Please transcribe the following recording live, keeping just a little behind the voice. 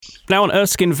Now on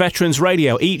Erskine Veterans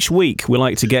Radio, each week we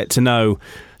like to get to know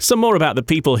some more about the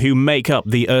people who make up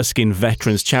the Erskine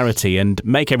Veterans charity and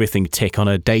make everything tick on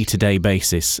a day-to-day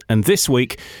basis. And this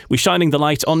week, we're shining the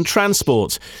light on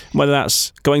transport. Whether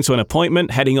that's going to an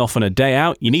appointment, heading off on a day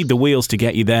out, you need the wheels to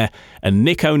get you there. And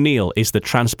Nick O'Neill is the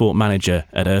transport manager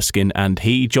at Erskine, and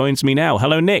he joins me now.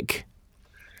 Hello, Nick.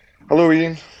 Hello,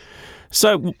 Ian.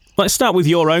 So let's start with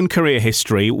your own career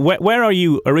history. Where are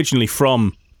you originally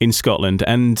from in Scotland,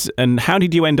 and how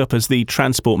did you end up as the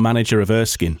transport manager of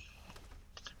Erskine?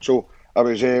 So I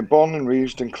was born and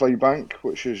raised in Clydebank,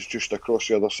 which is just across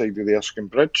the other side of the Erskine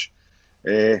Bridge.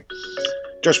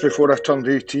 Just before I turned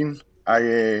 18,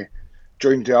 I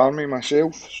joined the army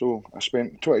myself. So I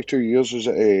spent 22 years as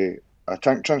a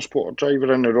tank transporter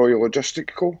driver in the Royal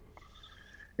Logistic Corps.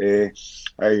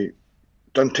 I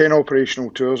done 10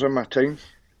 operational tours in my time.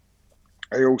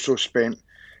 I also spent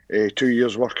 2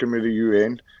 years working with the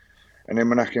UN. And then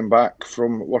when I came back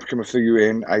from working with the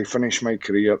UN, I finished my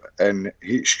career in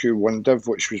HQ Windiv,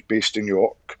 which was based in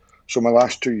York. So my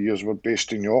last 2 years were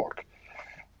based in York.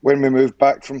 When we moved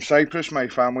back from Cyprus, my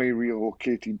family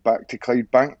relocated back to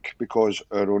Clydebank because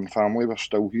our own family were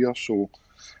still here. So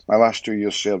my last 2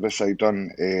 years service I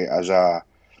done as a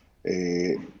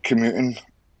commuting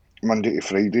Monday to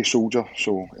Friday soldier.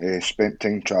 So spent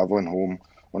time travelling home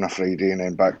on a Friday and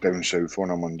then back down south on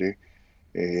a Monday.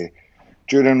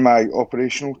 During my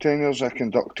operational tenures, I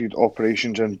conducted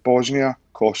operations in Bosnia,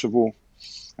 Kosovo.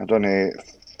 I done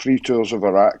 3 tours of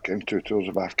Iraq and 2 tours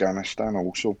of Afghanistan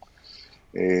also.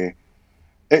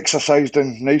 Exercised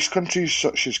in nice countries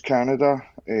such as Canada,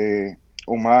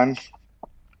 Oman,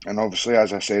 and obviously,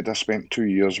 as I said, I spent 2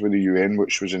 years with the UN,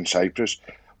 which was in Cyprus,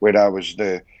 where I was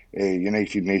the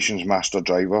United Nations Master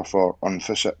Driver for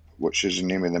UNFICYP, which is the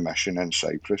name of the mission in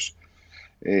Cyprus.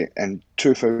 In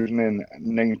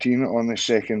 2019, on the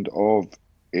 2nd of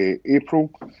April,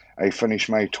 I finished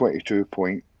my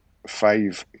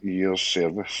 22.5 years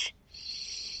service.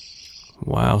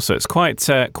 Wow, so it's quite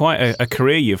a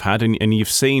career you've had, and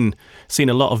you've seen a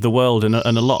lot of the world and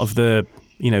a lot of the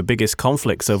biggest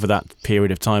conflicts over that period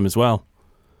of time as well.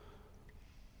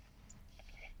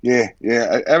 Yeah.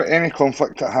 Any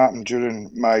conflict that happened during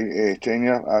my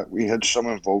tenure, we had some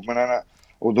involvement in it.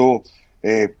 Although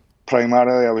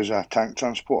primarily I was a tank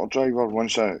transporter driver.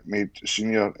 Once I made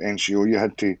senior NCO, you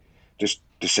had to just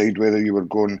decide whether you were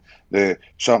going the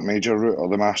Sergeant Major route or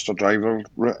the Master Driver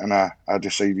route, and I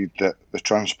decided that the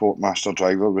Transport Master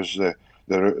Driver was the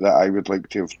route that I would like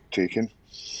to have taken.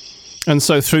 And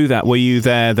so through that, were you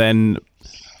there then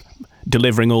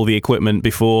delivering all the equipment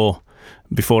before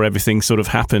everything sort of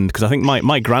happened? Because I think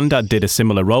my granddad did a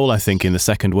similar role, I think, in the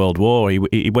Second World War.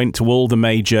 He went to all the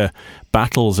major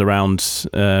battles around,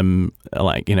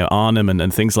 Arnhem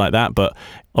and things like that. But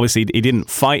obviously he didn't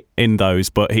fight in those,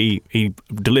 but he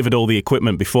delivered all the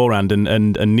equipment beforehand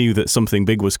and knew that something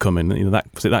big was coming.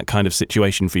 Was it that kind of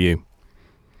situation for you?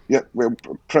 Yeah, well,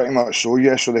 pretty much so,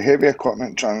 yeah. So the heavy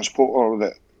equipment transporter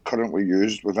that currently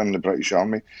used within the British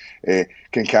Army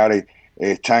can carry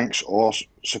tanks or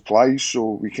supplies,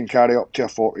 so we can carry up to a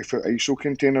 40-foot ISO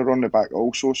container on the back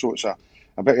also, so it's a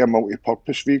bit of a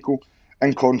multi-purpose vehicle.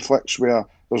 In conflicts where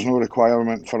there's no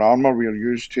requirement for armour, we are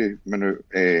used to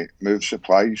move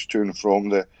supplies to and from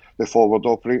the forward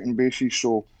operating bases,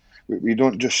 so we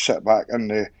don't just sit back in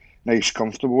the nice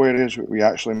comfortable areas, we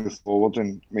actually move forward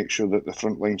and make sure that the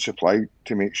front line supply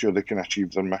to make sure they can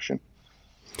achieve their mission.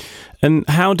 And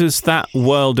how does that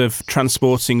world of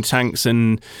transporting tanks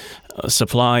and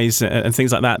supplies and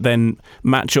things like that then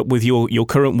match up with your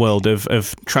current world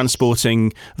of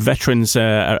transporting veterans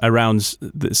around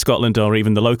Scotland or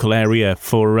even the local area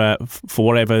for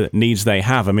whatever needs they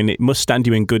have? I mean, it must stand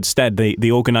you in good stead,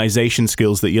 the organisation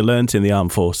skills that you learnt in the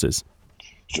armed forces.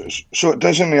 So it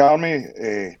does in the army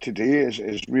today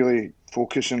is really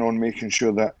focusing on making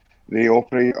sure that they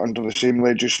operate under the same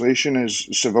legislation as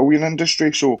civilian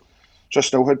industry. So I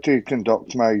still had to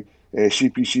conduct my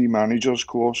CPC manager's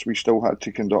course. We still had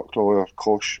to conduct all our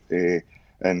COSH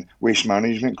and waste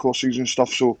management courses and stuff.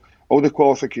 So all the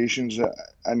qualifications that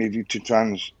I needed to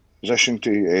transition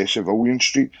to civilian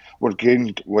street were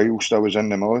gained whilst I was in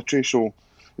the military. So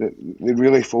they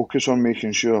really focus on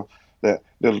making sure that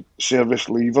their service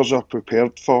leavers are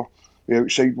prepared for the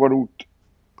outside world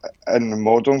in the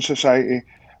modern society.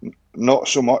 Not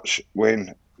so much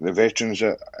when the veterans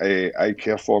that I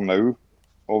care for now,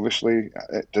 obviously,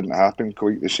 it didn't happen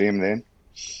quite the same then.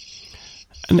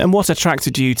 And what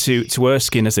attracted you to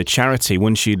Erskine as a charity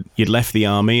once you'd left the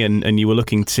army and you were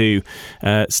looking to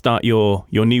start your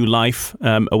new life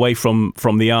away from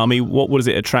the army? What was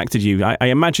it attracted you? I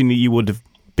imagine that you would have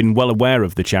been well aware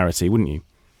of the charity, wouldn't you?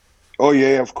 Oh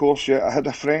yeah, of course. Yeah, I had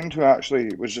a friend who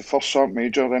actually was the first sergeant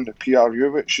major in the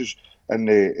PRU, which is in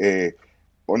the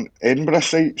on Edinburgh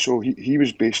site. So he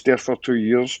was based there for 2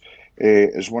 years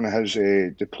as one of his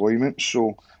deployments.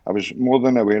 So I was more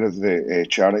than aware of the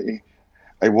charity.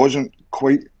 I wasn't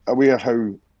quite aware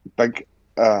how big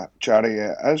a charity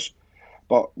it is,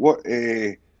 but what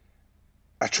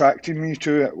attracted me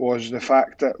to it was the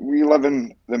fact that we live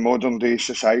in the modern day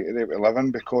society that we live in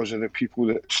because of the people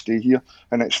that stay here,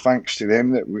 and it's thanks to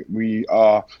them that we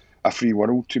are a free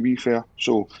world, to be fair.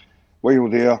 So while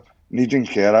they're needing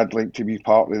care, I'd like to be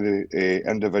part of the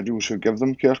individuals who give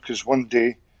them care, because one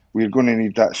day we're going to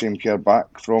need that same care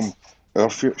back from our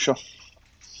future.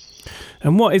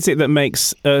 And what is it that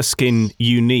makes Erskine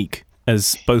unique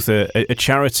as both a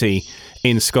charity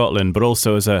in Scotland, but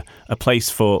also as a place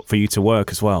for you to work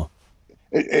as well?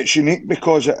 It's unique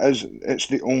because it's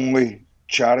the only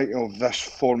charity of this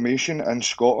formation in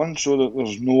Scotland, so that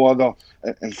there's no other.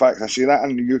 In fact, I say that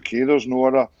in the UK, there's no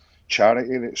other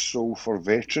charity that's sole for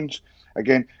veterans.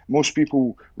 Again, most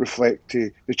people reflect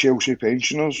to the Chelsea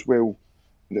pensioners. Well,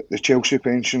 the Chelsea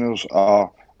pensioners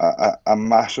are a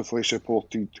massively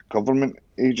supported government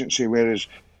agency, whereas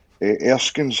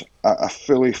Erskine's a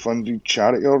fully funded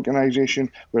charity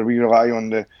organisation where we rely on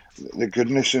the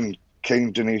goodness and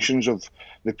kind donations of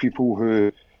the people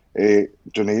who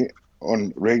donate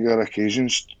on regular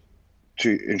occasions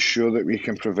to ensure that we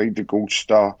can provide the gold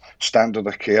star standard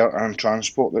of care and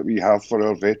transport that we have for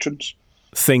our veterans.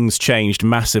 Things changed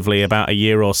massively about a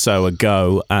year or so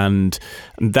ago, and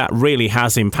that really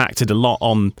has impacted a lot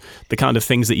on the kind of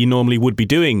things that you normally would be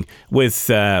doing with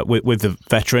the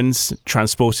veterans,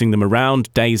 transporting them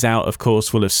around. Days Out, of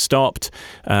course, will have stopped.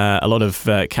 A lot of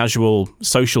casual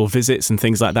social visits and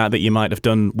things like that you might have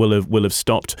done will have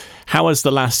stopped. How has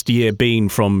the last year been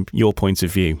from your point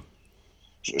of view?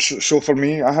 So for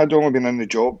me, I had only been in the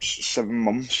jobs 7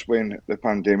 months when the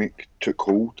pandemic took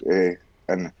hold,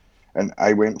 and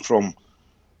I went from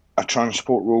a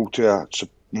transport role to a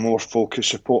more focused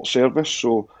support service.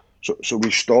 So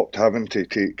we stopped having to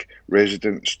take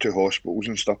residents to hospitals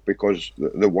and stuff because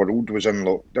the world was in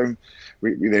lockdown.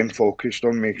 We then focused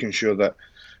on making sure that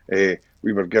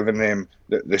we were giving them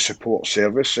the support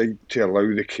service side to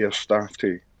allow the care staff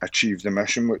to achieve the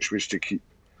mission, which was to keep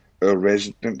our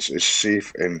residents as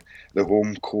safe in the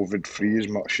home, COVID-free as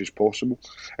much as possible.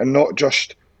 And not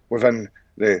just within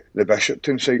the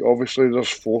Bishopton site. Obviously there's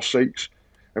 4 sites,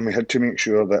 and we had to make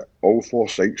sure that all 4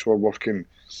 sites were working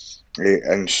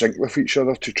in sync with each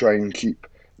other to try and keep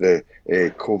the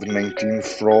COVID-19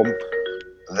 from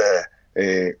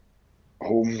the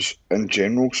homes in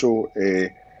general. So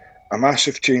a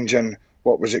massive change in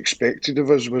what was expected of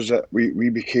us was that we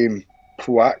became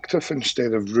proactive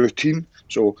instead of routine.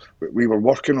 So we were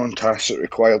working on tasks that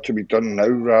required to be done now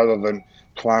rather than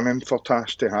planning for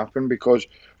tasks to happen, because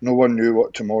no one knew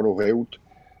what tomorrow held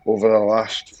over the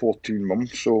last 14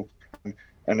 months. So,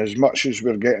 and as much as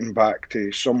we're getting back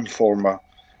to some form of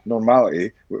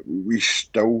normality, we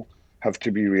still have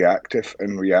to be reactive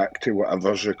and react to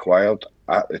whatever's required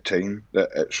at the time that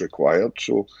it's required.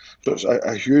 So it's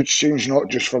a huge change, not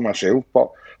just for myself, but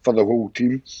for the whole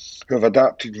team, who have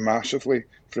adapted massively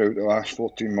throughout the last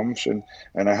 14 months. And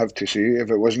I have to say,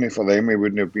 if it wasn't for them, we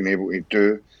wouldn't have been able to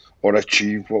do or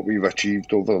achieve what we've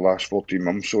achieved over the last 14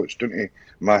 months. So it's down to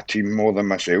my team more than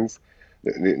myself.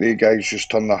 The guys just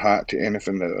turn their hat to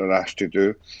anything that they're asked to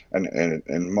do,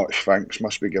 and much thanks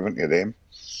must be given to them.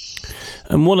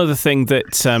 And one other thing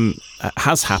that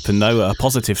has happened, though, a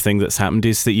positive thing that's happened,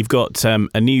 is that you've got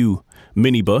a new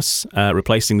minibus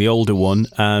replacing the older one.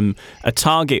 A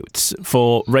target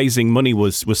for raising money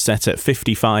was set at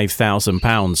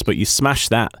 £55,000, but you smashed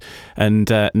that, and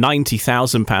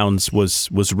 £90,000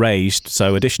 was raised.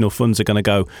 So additional funds are going to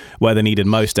go where they're needed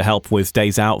most to help with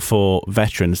Days Out for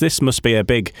veterans. This must be a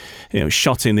big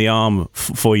shot in the arm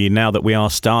for you now that we are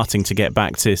starting to get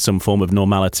back to some form of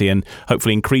normality, and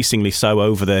hopefully increasingly so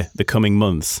over the coming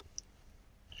months.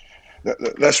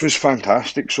 This was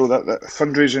fantastic. So that the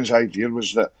fundraising's idea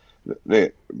was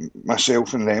that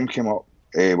myself and them came up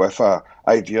with a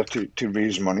idea to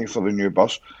raise money for the new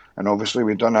bus, and obviously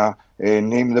we've done a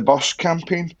Name the Bus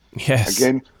campaign. Yes.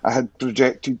 Again, I had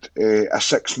projected a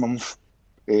 6-month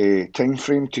time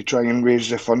frame to try and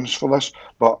raise the funds for this,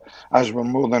 but as we're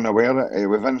more than aware,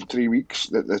 within 3 weeks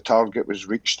that the target was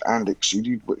reached and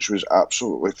exceeded, which was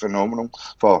absolutely phenomenal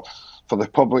for the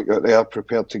public out there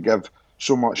prepared to give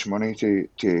so much money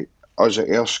to us at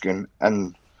Erskine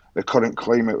in the current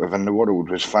climate within the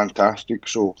world was fantastic.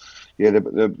 So yeah,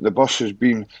 the bus has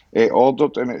been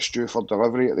ordered and it's due for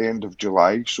delivery at the end of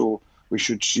July. So we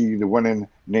should see the winning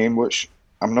name, which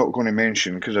I'm not going to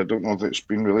mention because I don't know if it's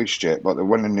been released yet, but the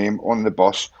winning name on the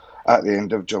bus at the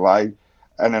end of July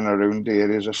in and around the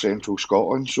areas of central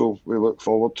Scotland. So we look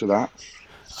forward to that.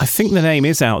 I think the name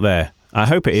is out there. I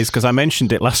hope it is because I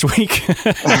mentioned it last week.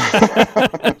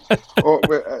 Oh,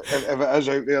 if it is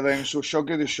out there then, so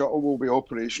Shuggy the Shuttle will be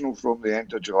operational from the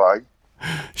end of July.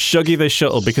 Shuggy the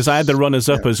Shuttle, because I had the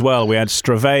runners-up as well. We had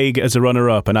Stravaig as a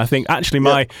runner-up, and I think actually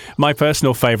my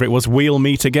personal favourite was We'll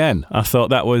Meet Again. I thought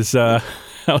that was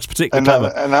particularly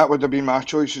clever. And that would have been my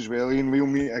choice as well. Ian, We'll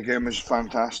Meet Again was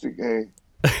fantastic.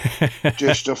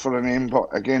 Gesture for a name, but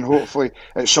again, hopefully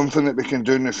it's something that we can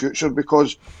do in the future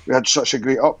because we had such a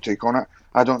great uptake on it.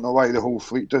 I don't know why the whole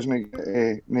fleet doesn't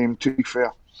get named, to be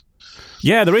fair.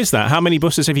 Yeah, there is that. How many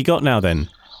buses have you got now then?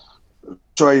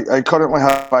 So I currently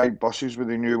have 5 buses with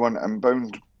the new one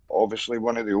inbound. Obviously,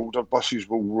 one of the older buses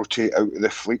will rotate out of the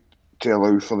fleet to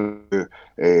allow for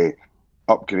the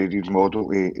upgraded model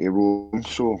to roll in.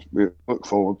 So we look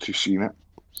forward to seeing it.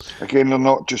 Again, they're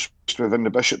not just within the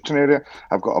Bishopton area.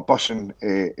 I've got a bus in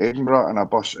Edinburgh and a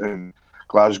bus in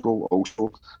Glasgow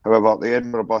also. However, the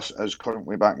Edinburgh bus is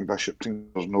currently back in Bishopton.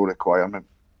 There's no requirement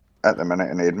at the minute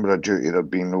in Edinburgh due to there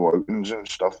being no outings and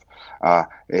stuff.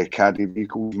 Caddy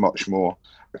vehicles much more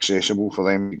accessible for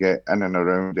them to get in and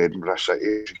around Edinburgh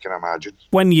City, as you can imagine.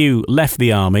 When you left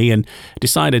the army and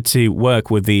decided to work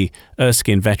with the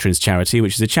Erskine Veterans Charity,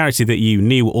 which is a charity that you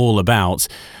knew all about,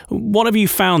 what have you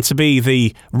found to be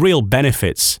the real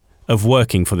benefits of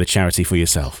working for the charity for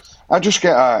yourself? I just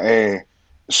get a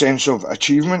sense of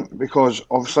achievement because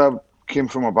obviously I came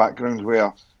from a background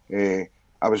where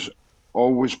I was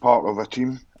always part of a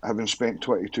team, having spent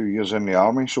 22 years in the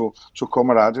army, so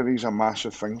camaraderie is a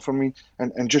massive thing for me,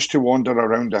 and just to wander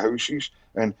around the houses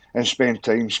and spend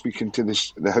time speaking to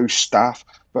the house staff,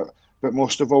 but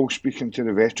most of all speaking to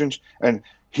the veterans and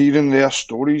hearing their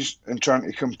stories and trying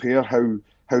to compare how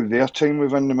their time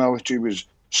within the military was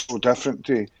so different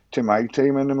to my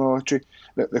time in the military,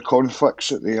 that the conflicts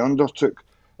that they undertook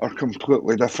are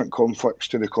completely different conflicts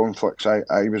to the conflicts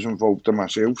I was involved in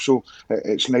myself. So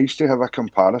it's nice to have a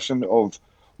comparison of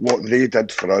what they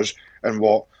did for us and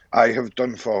what I have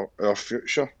done for our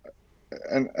future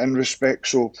in respect.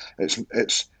 So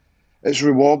it's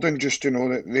rewarding just to know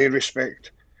that they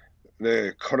respect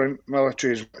the current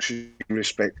military as much as you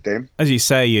respect them. As you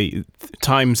say,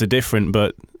 times are different,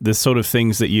 but the sort of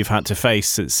things that you've had to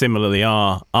face that similarly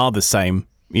are the same.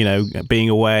 You know, being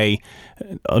away,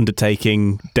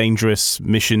 undertaking dangerous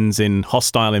missions in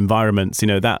hostile environments, you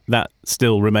know, that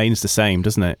still remains the same,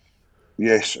 doesn't it?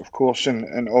 Yes, of course,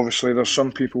 and obviously there's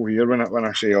some people here when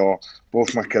I say, oh,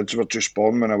 both my kids were just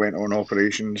born when I went on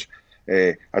operations.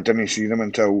 I didn't see them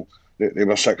until they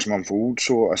were 6 months old,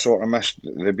 so I sort of missed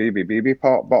the baby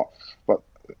part. But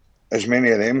as many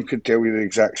of them could tell you the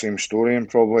exact same story, and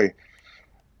probably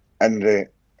in the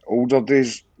older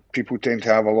days, people tend to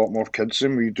have a lot more kids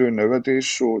than we do nowadays,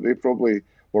 so they probably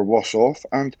were worse off.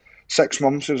 And 6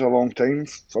 months is a long time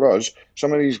for us.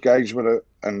 Some of these guys were out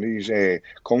in these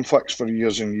conflicts for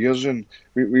years and years, and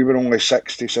we were only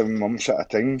 6 to 7 months at a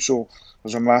time, so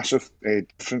there's a massive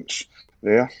difference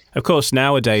there. Of course,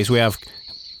 nowadays we have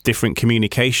different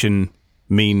communication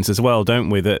means as well, don't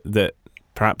we, that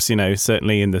perhaps, you know,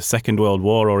 certainly in the Second World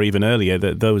War or even earlier,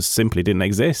 that those simply didn't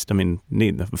exist. I mean,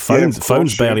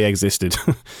 phones barely existed.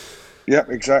 Yeah,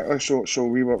 exactly. So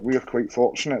we were quite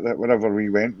fortunate that wherever we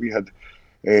went, we had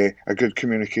a good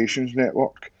communications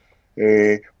network.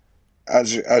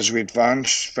 As we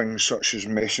advanced, things such as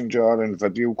messenger and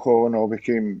video calling all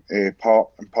became part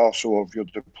and parcel of your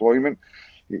deployment.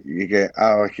 You get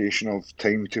allocation of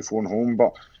time to phone home,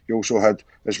 but you also had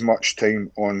as much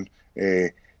time on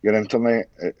your internet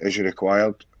as you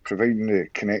required. Providing the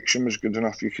connection was good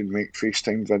enough, you could make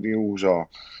FaceTime videos or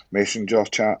messenger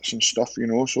chats and stuff, you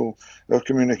know. So our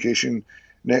communication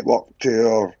network to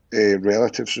our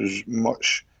relatives was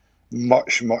much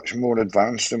more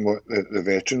advanced than what the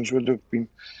veterans would have been.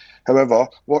 However,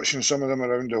 watching some of them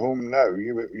around the home now,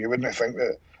 you wouldn't think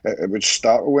that it would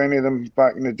startle any of them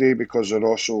back in the day, because they're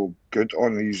also good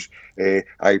on these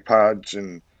iPads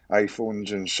and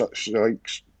iPhones and such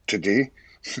likes today.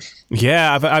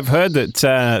 Yeah, I've heard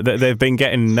that they've been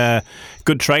getting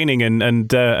good training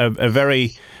and are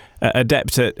very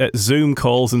adept at Zoom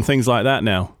calls and things like that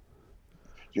now.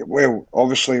 Yeah, well,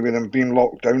 obviously with them being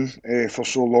locked down for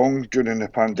so long during the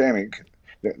pandemic,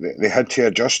 they had to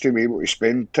adjust to be able to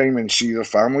spend time and see their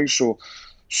families. So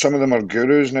some of them are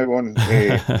gurus now on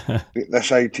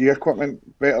this IT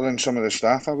equipment, better than some of the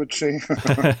staff, I would say.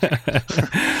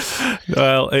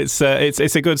 Well, it's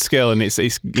a good skill, and it's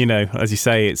you know, as you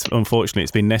say, it's unfortunately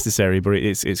it's been necessary, but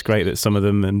it's great that some of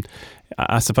them, and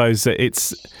I suppose that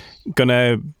it's going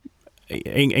to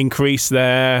increase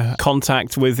their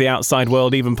contact with the outside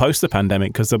world even post the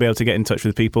pandemic, because they'll be able to get in touch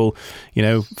with people, you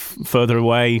know, further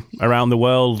away around the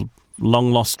world,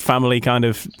 long lost family kind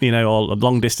of, you know, or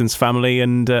long distance family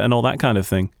and all that kind of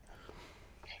thing.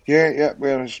 Yeah.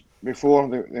 Whereas before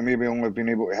they maybe only been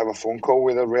able to have a phone call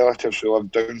with their relatives who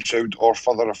live down south or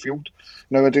further afield.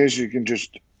 Nowadays you can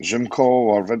just Zoom call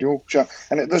or video chat,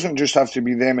 and it doesn't just have to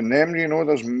be them and them. You know,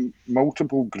 there's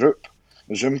multiple group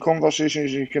Zoom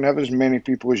conversations. You can have as many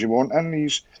people as you want in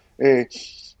these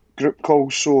group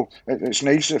calls. So it's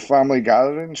nice that family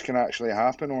gatherings can actually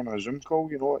happen on a Zoom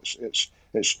call. You know,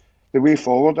 it's the way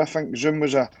forward. I think Zoom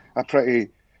was a pretty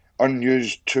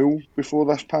unused tool before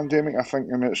this pandemic. I think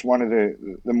it's one of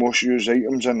the most used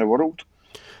items in the world.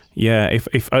 Yeah,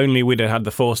 if only we'd have had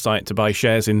the foresight to buy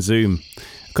shares in Zoom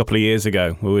a couple of years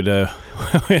ago, we'd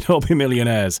we'd all be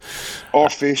millionaires. Or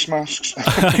face masks.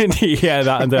 Yeah,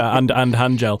 that and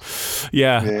hand gel.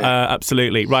 Yeah.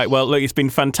 Absolutely. Right. Well, look, it's been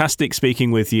fantastic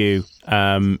speaking with you,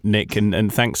 Nick,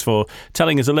 and thanks for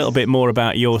telling us a little bit more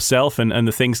about yourself and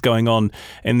the things going on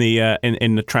in the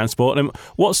in the transport. And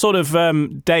what sort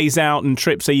of days out and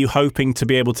trips are you hoping to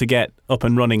be able to get up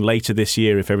and running later this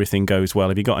year if everything goes well?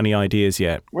 Have you got any ideas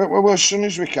yet? Well, as soon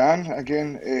as we can.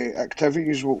 Again,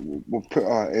 activities, we'll put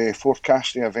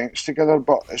forecasting events together,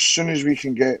 but as soon as we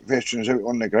can get veterans out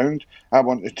on the ground, I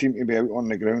want the team to be out on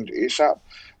the ground ASAP.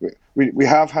 We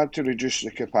have had to reduce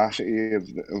the capacity of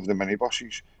the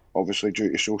minibuses, obviously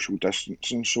due to social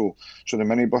distancing, so the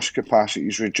minibus capacity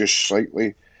is reduced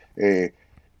slightly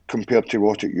compared to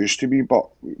what it used to be, but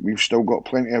we've still got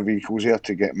plenty of vehicles here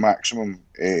to get maximum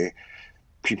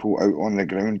people out on the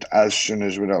ground as soon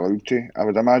as we're allowed to. I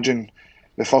would imagine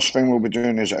the first thing we'll be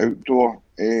doing is outdoor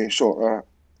sort of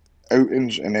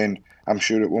outings, and then I'm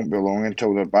sure it won't be long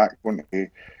until they're back going to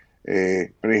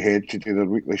Braehead to do their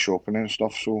weekly shopping and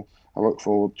stuff. So I look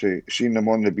forward to seeing them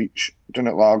on the beach, down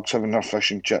at Largs, having their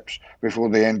fish and chips before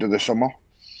the end of the summer.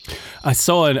 I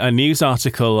saw a news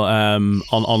article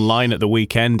online at the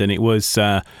weekend, and it was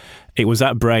at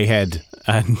Braehead,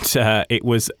 and it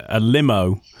was a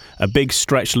limo. A big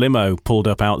stretch limo pulled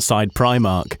up outside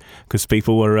Primark because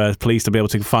people were pleased to be able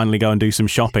to finally go and do some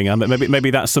shopping. And maybe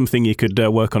that's something you could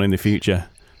work on in the future.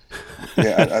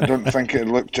 Yeah, I don't think it'd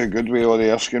look too good with all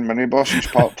the Erskine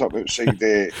minibuses parked up outside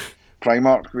the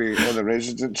Primark with all the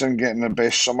residents in getting their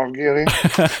best summer gear in.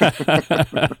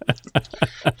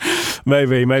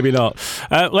 Maybe not.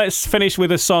 Let's finish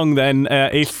with a song then.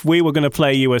 If we were going to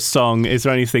play you a song, is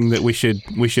there anything that we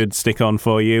should stick on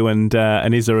for you? And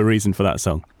is there a reason for that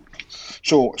song?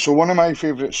 So one of my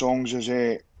favourite songs is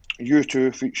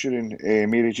U2 featuring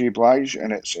Mary J. Blige,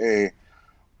 and it's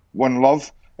One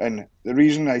Love. And the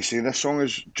reason I say this song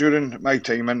is during my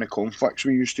time in the conflicts,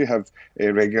 we used to have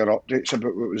regular updates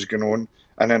about what was going on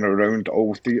in and around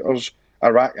all theatres,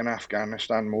 Iraq and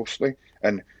Afghanistan mostly,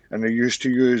 and they used to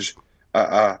use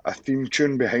a theme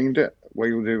tune behind it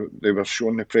while they were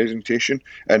showing the presentation.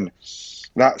 And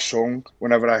that song,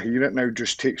 whenever I hear it now,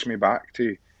 just takes me back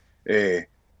to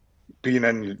being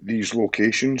in these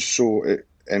locations,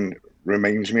 and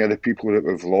reminds me of the people that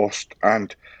we've lost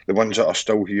and the ones that are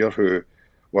still here who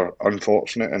were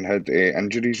unfortunate and had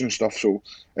injuries and stuff. So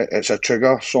it's a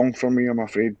trigger song for me, I'm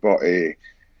afraid, but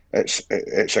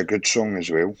it's a good song as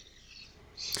well.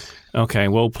 Okay,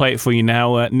 we'll play it for you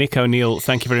now. Nick O'Neill,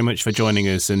 thank you very much for joining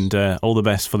us, and all the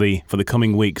best for the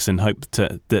coming weeks, and hope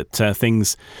that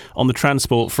things on the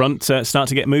transport front start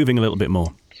to get moving a little bit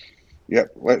more.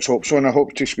 Yep, let's hope so, and I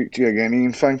hope to speak to you again,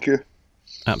 Ian. Thank you.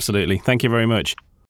 Absolutely. Thank you very much.